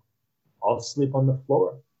dog. I'll sleep on the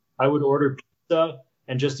floor. I would order pizza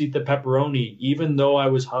and just eat the pepperoni. Even though I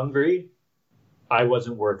was hungry, I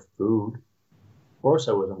wasn't worth food. Of course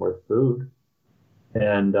I wasn't worth food.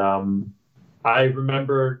 And I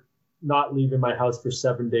remember not leaving my house for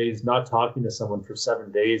 7 days, not talking to someone for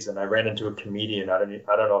 7 days. And I ran into a comedian. I don't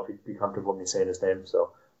know if he'd be comfortable with me saying his name.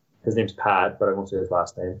 So his name's Pat, but I won't say his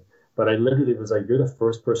last name. But I literally was like, you're the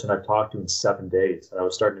first person I've talked to in 7 days. And I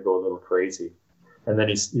was starting to go a little crazy. And then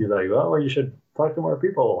he's like, well, you should talk to more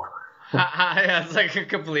people. That's like a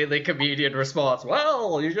completely comedian response.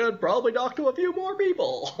 Well, you should probably talk to a few more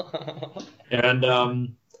people. And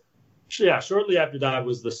yeah, shortly after that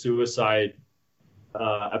was the suicide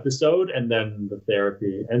episode, and then the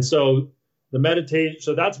therapy. And so the meditation,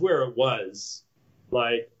 so that's where it was.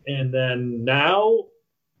 Like, and then now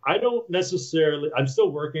I don't necessarily, I'm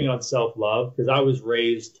still working on self-love because I was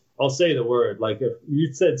raised, I'll say the word, like if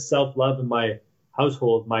you said self-love in my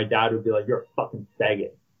household, my dad would be like, you're a fucking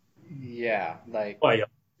faggot. Yeah, like, what are you,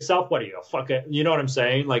 yourself? What are you, fuck it? You know what I'm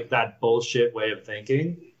saying? Like that bullshit way of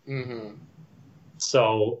thinking. Mm-hmm.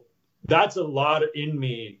 So that's a lot in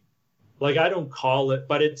me. Like I don't call it,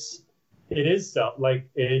 but it is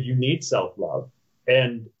you need self-love.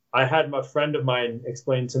 And I had a friend of mine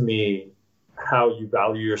explain to me how you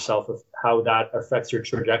value yourself, how that affects your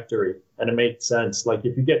trajectory. And it made sense. Like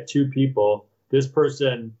if you get two people, this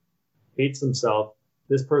person hates themselves,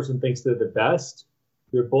 this person thinks they're the best.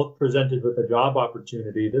 You're both presented with a job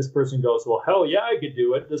opportunity. This person goes, well, hell yeah, I could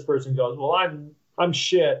do it. This person goes, well, I'm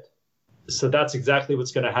shit. So that's exactly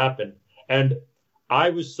what's going to happen. And I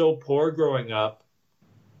was so poor growing up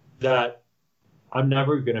that I'm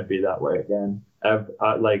never going to be that way again.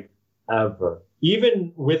 Ever.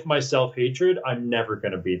 Even with my self-hatred, I'm never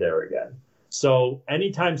going to be there again. So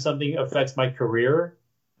anytime something affects my career,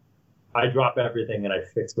 I drop everything and I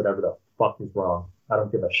fix whatever the fuck is wrong. I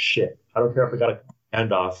don't give a shit. I don't care if I got a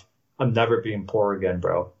hand off. I'm never being poor again,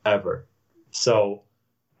 bro. Ever. So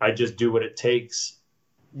I just do what it takes.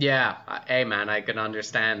 Yeah. Hey, man, I can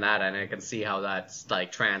understand that, and I can see how that's,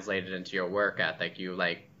 like, translated into your work ethic. You,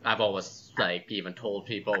 like, I've always, like, even told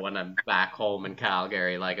people when I'm back home in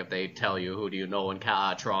Calgary, like, if they tell you who do you know in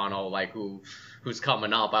Toronto, like, who's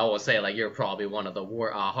coming up, I always say, like, you're probably one of the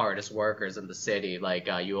hardest workers in the city. Like,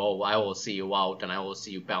 I always see you out, and I always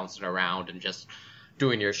see you bouncing around and just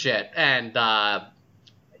doing your shit. And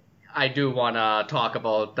I do want to talk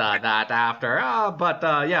about that after, but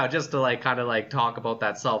yeah, just to like kind of like talk about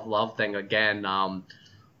that self-love thing again.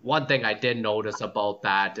 One thing I did notice about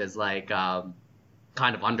that is like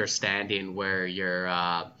kind of understanding where you're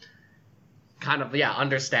kind of, yeah,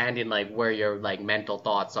 understanding like where your like mental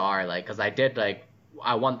thoughts are, like, because I did like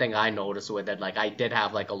one thing I noticed with it, like I did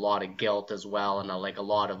have like a lot of guilt as well, and like a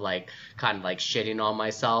lot of like kind of like shitting on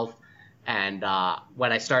myself. And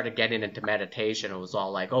when I started getting into meditation, it was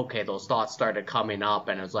all like, okay, those thoughts started coming up,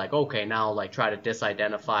 and it was like, okay, now like try to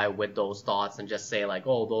disidentify with those thoughts and just say like,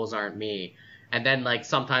 oh, those aren't me. And then like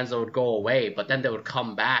sometimes they would go away, but then they would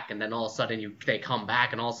come back, and then all of a sudden they come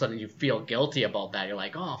back, and all of a sudden you feel guilty about that. You're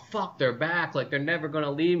like, oh fuck, they're back, like they're never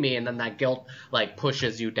gonna leave me, and then that guilt like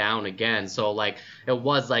pushes you down again. So like it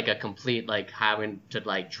was like a complete like having to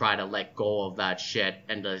like try to let go of that shit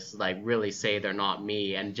and just like really say they're not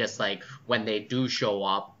me, and just like when they do show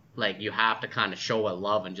up, like you have to kind of show it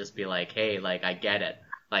love and just be like, hey, like I get it,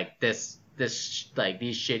 like this like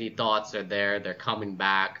these shitty thoughts are there, they're coming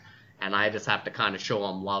back. And I just have to kind of show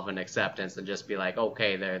them love and acceptance and just be like,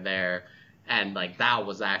 okay, they're there. And like that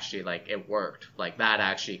was actually like, it worked. Like that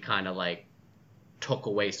actually kind of like took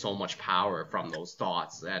away so much power from those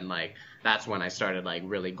thoughts. And like that's when I started like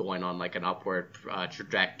really going on like an upward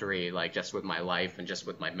trajectory, like just with my life and just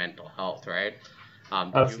with my mental health, right?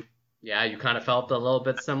 You kind of felt a little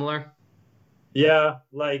bit similar? Yeah,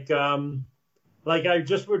 like I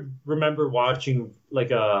just would remember watching like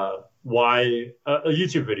a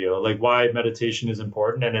YouTube video, like why meditation is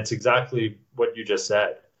important, and it's exactly what you just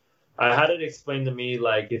said. I had it explained to me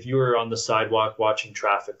like if you were on the sidewalk watching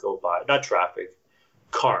traffic go by, not traffic,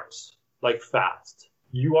 cars, like fast.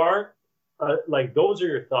 You are like those are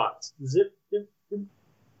your thoughts. Zip, zip, zip,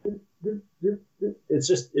 zip, zip, zip, zip. It's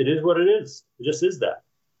just, it is what it is. It just is that,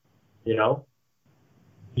 you know.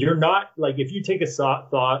 You're not like, if you take a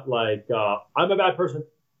thought like I'm a bad person,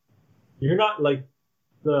 you're not like,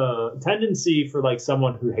 the tendency for like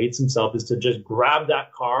someone who hates himself is to just grab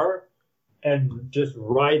that car and just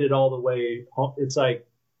ride it all the way home. It's like,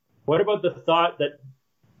 what about the thought that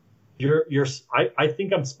I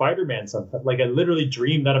think I'm Spider-Man sometimes. Like I literally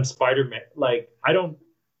dream that I'm Spider-Man. Like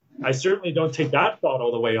I certainly don't take that thought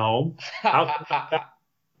all the way home.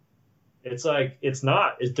 It's like,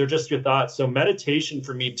 they're just your thoughts. So meditation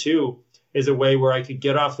for me too is a way where I could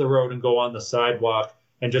get off the road and go on the sidewalk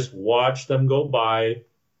and just watch them go by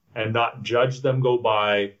and not judge them go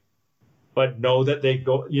by, but know that they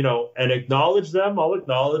go, you know, and acknowledge them. I'll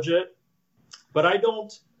acknowledge it. But I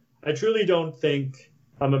truly don't think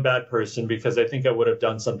I'm a bad person, because I think I would have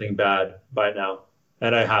done something bad by now.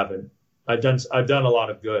 And I haven't. I've done a lot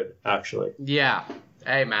of good, actually. Yeah.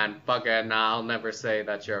 Hey man, fucking, I'll never say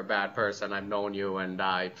that you're a bad person. I've known you, and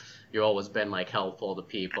you've always been like helpful to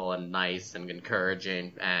people and nice and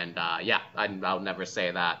encouraging, and I'll never say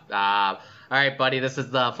that. All right, buddy, this is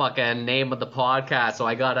the fucking name of the podcast, so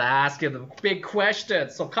I gotta ask you the big question.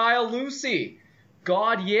 So Kyle Lucy,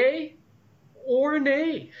 God yay or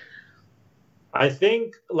nay? I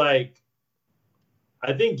think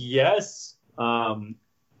yes. I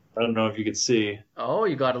don't know if you could see. Oh,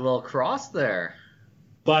 you got a little cross there.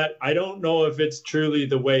 But I don't know if it's truly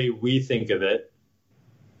the way we think of it.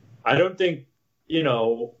 I don't think, you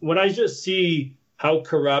know, when I just see how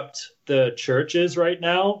corrupt the church is right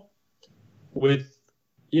now with,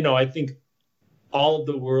 you know, I think all of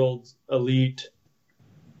the world's elite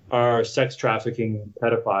are sex trafficking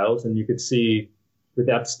pedophiles. And you could see with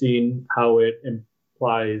Epstein how it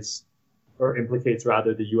implicates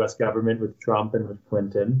rather the U.S. government with Trump and with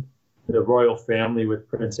Clinton, the royal family with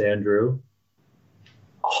Prince Andrew,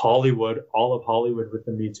 Hollywood, all of Hollywood with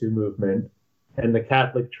the Me Too movement, and the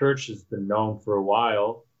Catholic Church has been known for a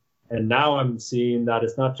while. And now I'm seeing that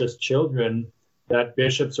it's not just children, that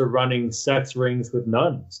bishops are running sex rings with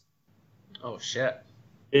nuns. Oh, shit.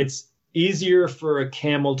 It's easier for a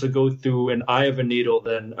camel to go through an eye of a needle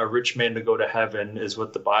than a rich man to go to heaven, is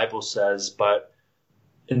what the Bible says. But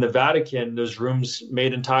in the Vatican, there's rooms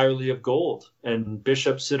made entirely of gold, and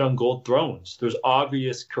bishops sit on gold thrones. There's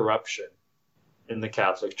obvious corruption in the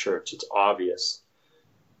Catholic Church. It's obvious.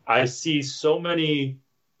 I see so many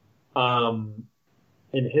in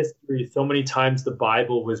history, so many times the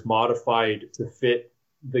Bible was modified to fit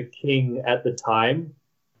the king at the time,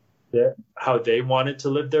 how they wanted to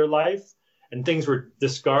live their life, and things were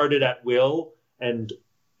discarded at will and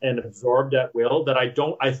absorbed at will. That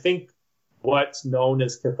I think what's known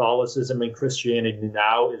as Catholicism and Christianity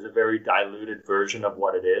now is a very diluted version of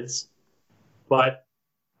what it is. But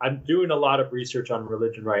I'm doing a lot of research on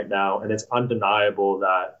religion right now, and it's undeniable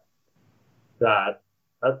that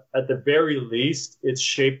at the very least, it's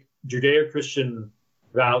shaped, Judeo-Christian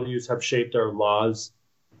values have shaped our laws,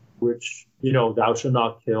 which, you know, thou shalt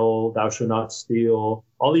not kill, thou shalt not steal.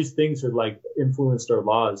 All these things are like influenced our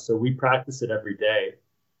laws. So we practice it every day.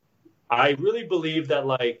 I really believe that,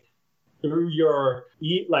 like, through your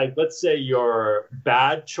let's say your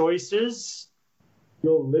bad choices,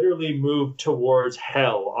 you'll literally move towards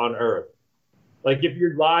hell on earth. Like if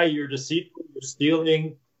you lie, you're deceitful, you're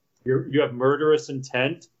stealing, you have murderous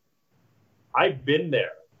intent. I've been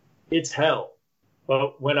there. It's hell.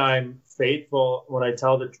 But when I'm faithful, when I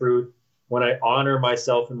tell the truth, when I honor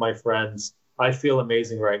myself and my friends, I feel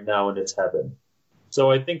amazing right now, and it's heaven.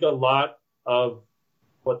 So I think a lot of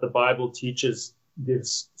what the Bible teaches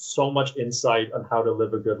gives so much insight on how to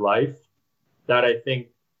live a good life that I think,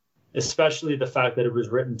 especially the fact that it was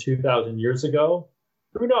written 2,000 years ago,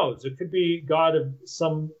 who knows? It could be God of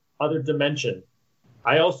some other dimension.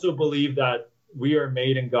 I also believe that we are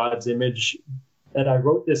made in God's image. And I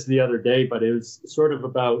wrote this the other day, but it was sort of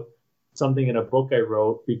about something in a book I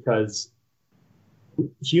wrote, because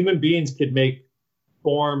human beings could make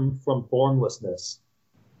form from formlessness.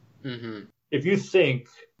 Mm-hmm. If you think,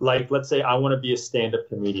 like, let's say I want to be a stand-up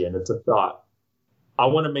comedian, it's a thought. I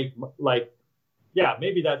want to make,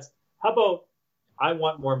 maybe that's, how about I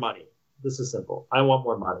want more money? This is simple. I want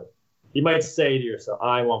more money. You might say to yourself,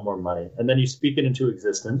 I want more money. And then you speak it into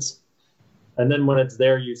existence. And then when it's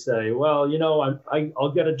there, you say, well,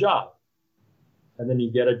 I'll get a job. And then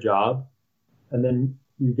you get a job. And then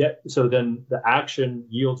then the action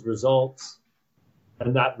yields results.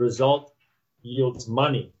 And that result yields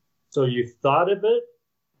money. So you thought of it.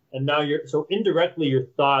 And now so indirectly, your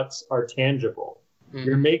thoughts are tangible. Mm-hmm.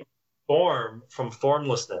 You're making form from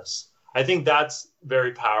formlessness. I think that's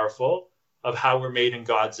very powerful of how we're made in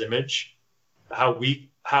God's image, how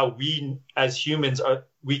we as humans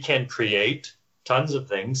we can create tons of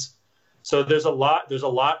things. So there's a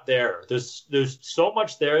lot there. There's so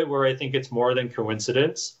much there where I think it's more than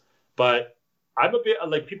coincidence. But I'm a bit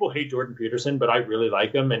like, people hate Jordan Peterson, but I really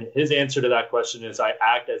like him. And his answer to that question is, I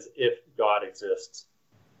act as if God exists.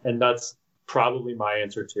 And that's probably my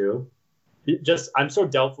answer too. I'm so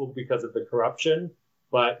doubtful because of the corruption,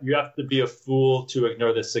 but you have to be a fool to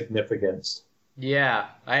ignore the significance. Yeah.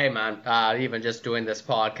 Hey, man, even just doing this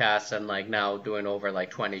podcast and like now doing over like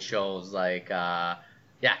 20 shows,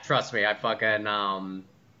 trust me,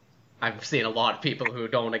 I've seen a lot of people who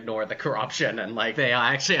don't ignore the corruption, and like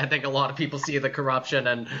I think a lot of people see the corruption,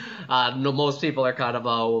 and most people are kind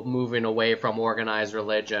of moving away from organized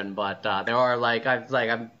religion, but there are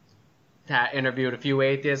I've interviewed a few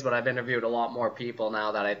atheists, but I've interviewed a lot more people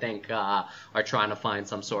now that I think are trying to find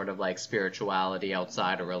some sort of like spirituality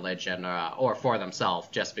outside of religion or for themselves,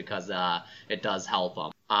 just because it does help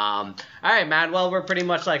them. All right, man. Well, we're pretty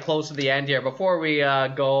much like close to the end here. Before we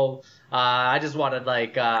go, I just wanted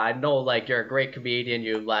I know like you're a great comedian.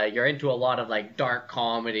 You're into a lot of like dark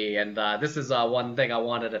comedy, and this is one thing I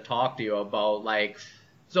wanted to talk to you about.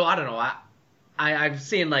 So I don't know. I've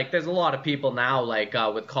seen like there's a lot of people now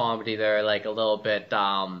with comedy, they're like a little bit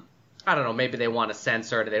I don't know, maybe they want to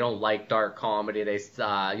censor it, they don't like dark comedy, they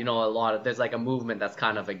there's like a movement that's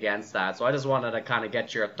kind of against that. So I just wanted to kind of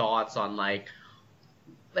get your thoughts on like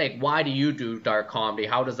why do you do dark comedy?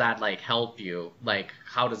 How does that like help you? Like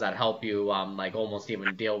how does that help you like almost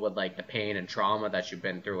even deal with like the pain and trauma that you've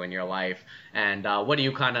been through in your life? And what do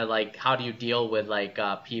you kind of like, how do you deal with like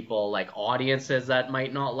people, like audiences that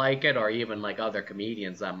might not like it, or even like other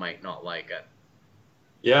comedians that might not like it?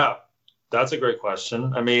 Yeah, that's a great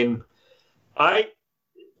question. I mean,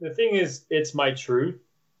 the thing is, it's my truth.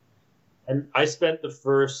 And I spent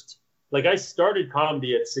I started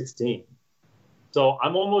comedy at 16. So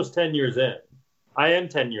I'm almost 10 years in. I am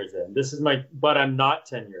 10 years in. But I'm not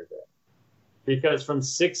 10 years in. Because from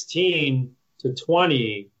 16 to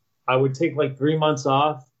 20, I would take like 3 months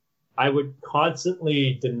off. I would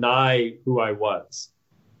constantly deny who I was.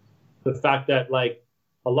 The fact that like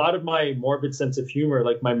a lot of my morbid sense of humor,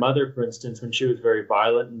 like my mother, for instance, when she was very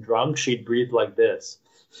violent and drunk, she'd breathe like this.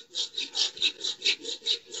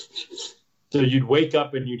 So you'd wake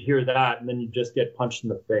up and you'd hear that, and then you'd just get punched in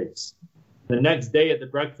the face. The next day at the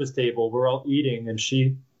breakfast table, we're all eating, and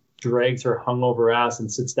she drags her hungover ass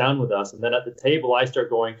and sits down with us. And then at the table, I start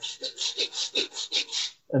going,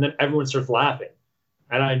 and then everyone starts laughing.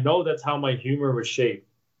 And I know that's how my humor was shaped.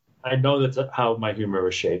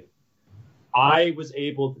 I was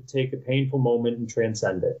able to take a painful moment and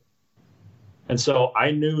transcend it. And so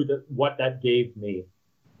I knew that what that gave me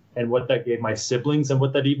and what that gave my siblings and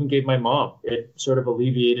what that even gave my mom, it sort of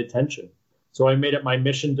alleviated tension. So I made it my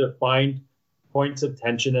mission to find points of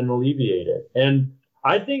tension and alleviate it. And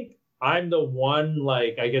I think I'm the one,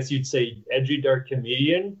 like, I guess you'd say edgy dark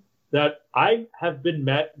comedian that I have been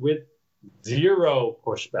met with zero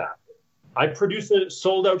pushback. I produced a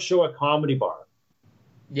sold out show at Comedy Bar.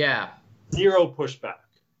 Yeah. Zero pushback.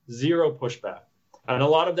 And a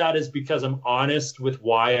lot of that is because I'm honest with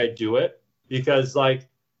why I do it. Because, like,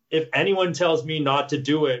 if anyone tells me not to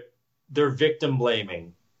do it, they're victim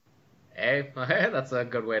blaming. Hey, that's a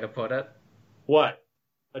good way to put it. What?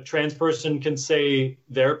 A trans person can say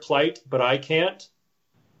their plight, but I can't?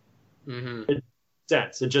 Mm-hmm. It makes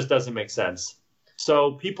sense. It just doesn't make sense.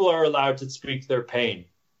 So people are allowed to speak their pain.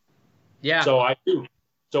 Yeah. So I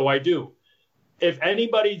do. If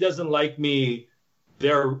anybody doesn't like me,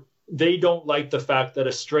 they don't like the fact that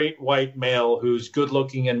a straight white male who's good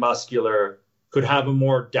looking and muscular could have a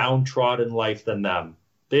more downtrodden life than them.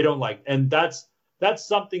 They don't like, and that's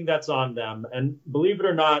something that's on them. And believe it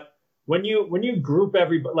or not, when you group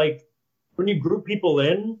everybody, like when you group people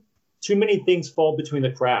in, too many things fall between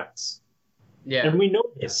the cracks. Yeah. And we know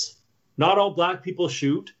this. Not all black people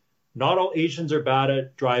shoot, not all Asians are bad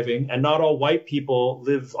at driving, and not all white people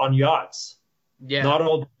live on yachts. Yeah. Not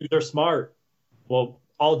all Jews are smart. Well,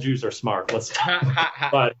 all Jews are smart.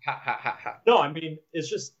 But no, I mean, it's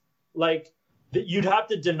just like you'd have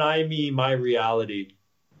to deny me my reality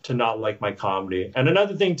to not like my comedy. And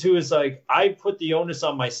another thing too is like I put the onus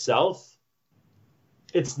on myself.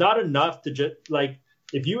 It's not enough to just like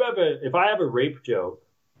if I have a rape joke,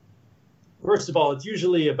 first of all, it's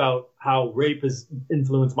usually about how rape has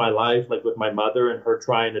influenced my life, like with my mother and her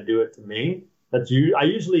trying to do it to me.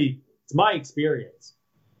 It's my experience.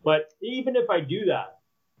 But even if I do that,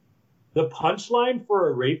 the punchline for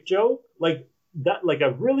a rape joke, like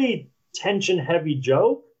a really tension-heavy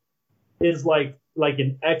joke, is like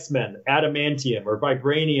an X-Men, adamantium, or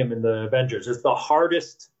vibranium in the Avengers. It's the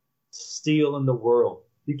hardest steel in the world.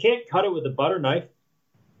 You can't cut it with a butter knife.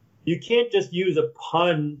 You can't just use a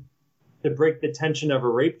pun to break the tension of a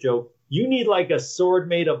rape joke. You need like a sword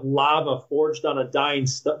made of lava forged on a dying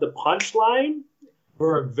the punchline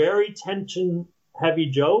for a very tension-heavy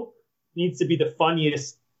joke needs to be the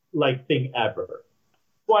funniest like thing ever.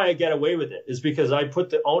 Why I get away with it is because I put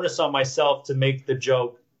the onus on myself to make the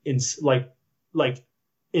joke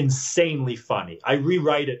insanely funny. I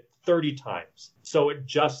rewrite it 30 times so it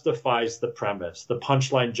justifies the premise. The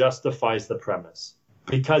punchline justifies the premise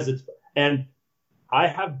because anytime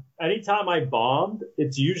I bombed,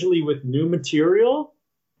 it's usually with new material,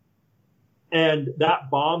 and that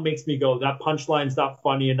bomb makes me go, that punchline's not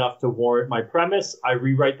funny enough to warrant my premise. I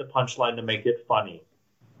rewrite the punchline to make it funny.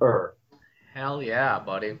 Hell yeah,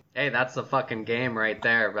 buddy. Hey, that's the fucking game right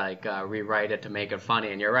there. Like, rewrite it to make it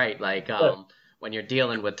funny. And you're right. Like, when you're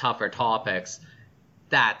dealing with tougher topics,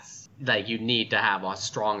 that's like you need to have a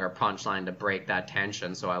stronger punchline to break that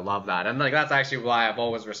tension. So I love that. And like that's actually why I've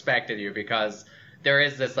always respected you, because there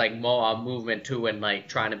is this like movement too in like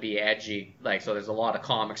trying to be edgy. Like, so there's a lot of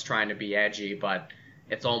comics trying to be edgy, but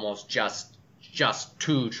it's almost just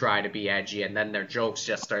to try to be edgy, and then their jokes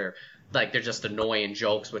just are like they're just annoying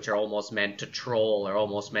jokes which are almost meant to troll or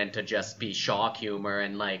almost meant to just be shock humor.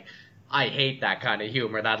 And like I hate that kind of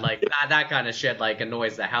humor. That like that kind of shit like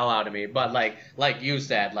annoys the hell out of me. But like you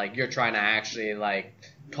said, like you're trying to actually like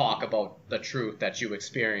talk about the truth that you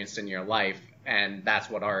experienced in your life, and that's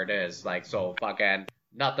what art is. Like, so fucking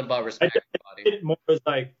nothing but respect, buddy. It more as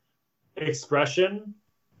like expression.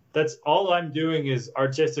 That's all I'm doing is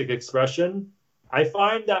artistic expression. I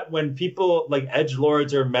find that when people like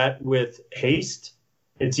edgelords are met with haste,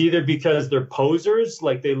 it's either because they're posers,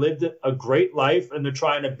 like they lived a great life and they're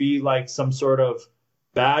trying to be like some sort of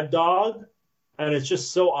bad dog. And it's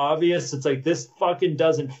just so obvious. It's like, this fucking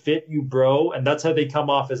doesn't fit you, bro. And that's how they come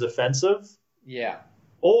off as offensive. Yeah.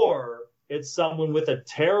 Or it's someone with a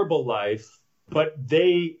terrible life, but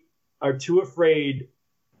they are too afraid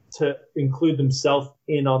to include themselves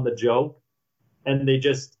in on the joke. And they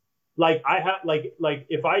just like, I have like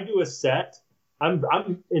if I do a set, I'm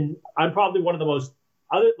probably one of the most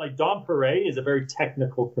other, like Dom Perret is a very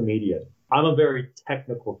technical comedian. I'm a very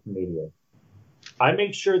technical comedian. I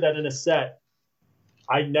make sure that in a set,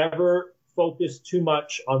 I never focus too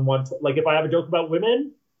much on one. Like if I have a joke about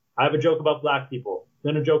women, I have a joke about black people,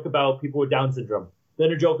 then a joke about people with Down syndrome,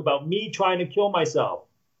 then a joke about me trying to kill myself.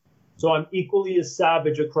 So I'm equally as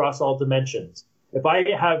savage across all dimensions. If I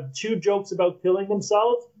have 2 jokes about killing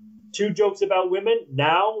themselves, 2 jokes about women,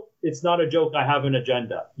 now it's not a joke. I have an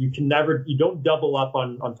agenda. You don't double up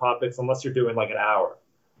on topics unless you're doing like an hour.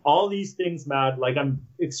 All these things, Matt, like I'm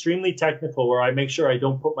extremely technical where I make sure I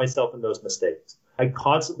don't put myself in those mistakes. I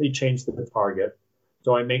constantly change the target.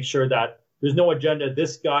 So I make sure that there's no agenda.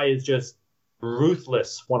 This guy is just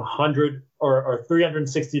ruthless, 100 or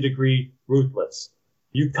 360 degree ruthless.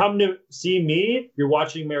 You come to see me, you're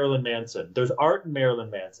watching Marilyn Manson. There's art in Marilyn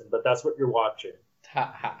Manson, but that's what you're watching.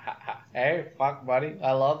 Ha, ha, ha, ha. Hey, fuck, buddy.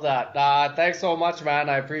 I love that. Thanks so much, man.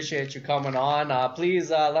 I appreciate you coming on.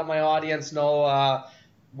 Please let my audience know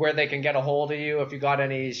where they can get a hold of you. If you got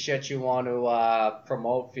any shit you want to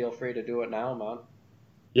promote, feel free to do it now, man.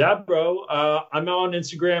 Yeah, bro. I'm on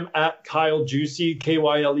Instagram at Kyle Juicy,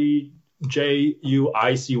 KYLEJUICY.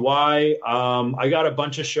 I got a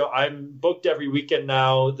bunch of shows. I'm booked every weekend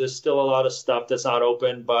now. There's still a lot of stuff that's not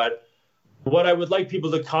open, but what I would like people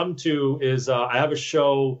to come to is I have a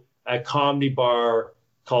show at Comedy Bar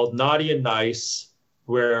called Naughty and Nice,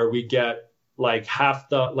 where we get like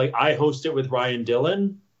I host it with Ryan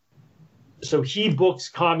Dillon. So he books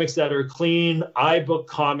comics that are clean. I book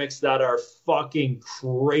comics that are fucking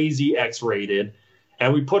crazy X-rated.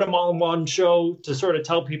 And we put them all in one show to sort of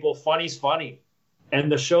tell people funny's funny.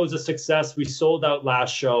 And the show's a success. We sold out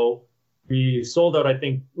last show. We sold out, I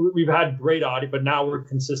think, we've had great audience, but now we're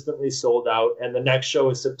consistently sold out. And the next show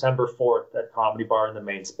is September 4th at Comedy Bar in the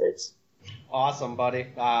main space. Awesome, buddy.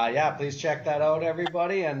 Yeah, please check that out,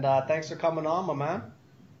 everybody. And thanks for coming on, my man.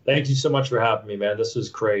 Thank you so much for having me, man. This was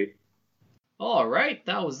great. All right,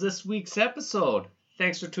 that was this week's episode.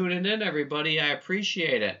 Thanks for tuning in, everybody. I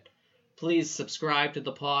appreciate it. Please subscribe to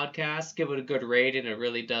the podcast. Give it a good rating. It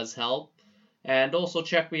really does help. And also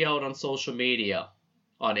check me out on social media.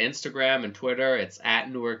 On Instagram and Twitter, it's at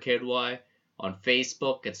NewerKidY. On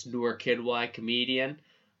Facebook, it's NewerKidY Comedian.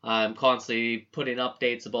 I'm constantly putting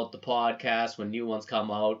updates about the podcast when new ones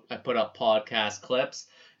come out. I put up podcast clips.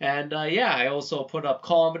 And I also put up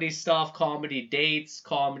comedy stuff, comedy dates,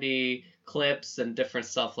 comedy clips, and different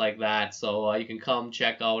stuff like that. So you can come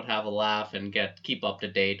check out, have a laugh, and keep up to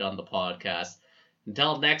date on the podcast.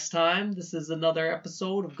 Until next time, this is another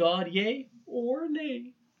episode of God Yay or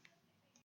Nay.